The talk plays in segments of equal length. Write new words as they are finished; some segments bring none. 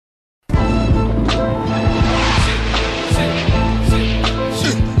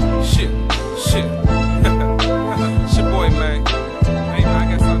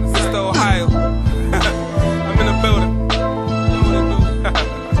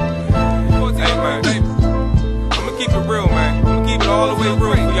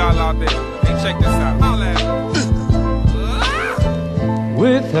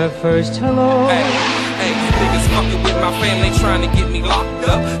first hello. Hey, niggas fucking with my family, trying to get me locked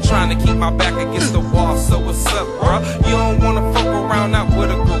up, trying to keep my back against the wall. So what's up, bruh? You don't wanna fuck around out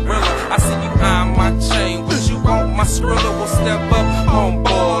with a gorilla. I see you eyeing my chain, but you want my Skrilla. Will step up,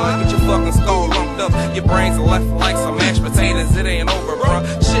 homeboy, get your fucking skull lumped up. Your brains are left like some mashed potatoes. It ain't over, bruh.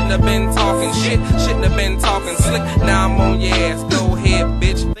 Shouldn't have been talking shit, shouldn't have been talking slick. Now I'm on your ass. Go ahead,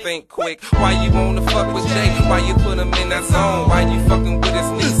 bitch, think quick. Why you wanna fuck with Jay? Why you put him in that zone? Why you fucking with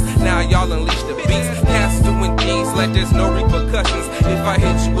his niece? Now y'all unleash the beast. Cats doing things like there's no repercussions. If I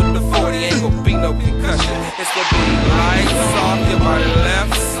hit you with the 40, ain't gon' be no concussion. It's gonna be lights off, your body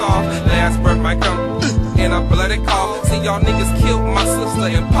left soft. Last breath might come in a bloody cough. See y'all niggas killed my sister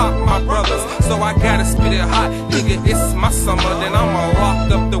and popped my brothers, so I gotta spit it hot, nigga. It's my summer, then I'ma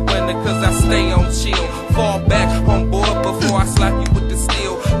lock up the window 'cause I stay on chill. Fall back on board before I slap you with the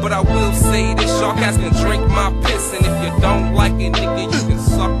steel. But I will say this, y'all cats can drink my piss, and if you don't like it, nigga, you can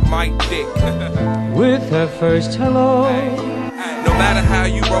suck my dick. With her first hello. No matter how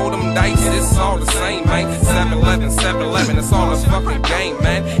you roll them dice, it's all the same, man. 7-11, 7-11, it's all a fucking game,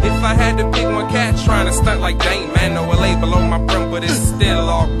 man. If I had to pick one cat trying to stunt like Dane, man, no LA below my brim, but it's still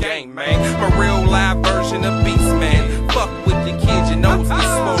all game, man. I'm a real live version of Beast, man. Fuck with the kids, your nose get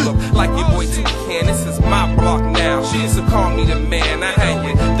swole up like your boy Toucan. This is my block now, she used to call me the man. I had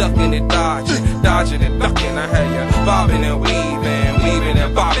you ducking and dodging, dodging and ducking. I had you bobbing and weaving, weaving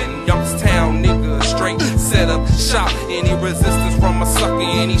and bobbing. Youngstown nigga, straight set up shop. Any resistance from a sucker,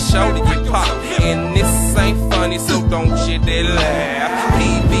 any show to get popped. And this ain't funny, so don't you dare laugh.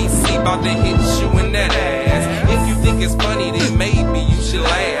 PVC bout to hit you in that ass. If you think it's funny, then maybe you should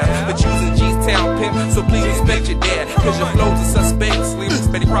laugh. But using G's town pimp, so please respect your dad, 'cause your flow's a suspect. Lyrics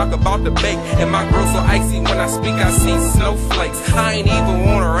Betty Rock about to bake, and my girl so icy when I speak, I see snowflakes. I ain't even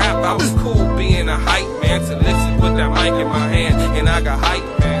wanna rap, I was cool being a hype man. Till Lipsy put that mic in my hand, and I got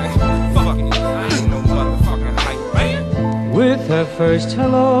hype, man. Fuck it, I ain't no motherfucking hype man. With her first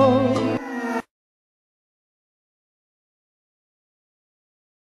hello.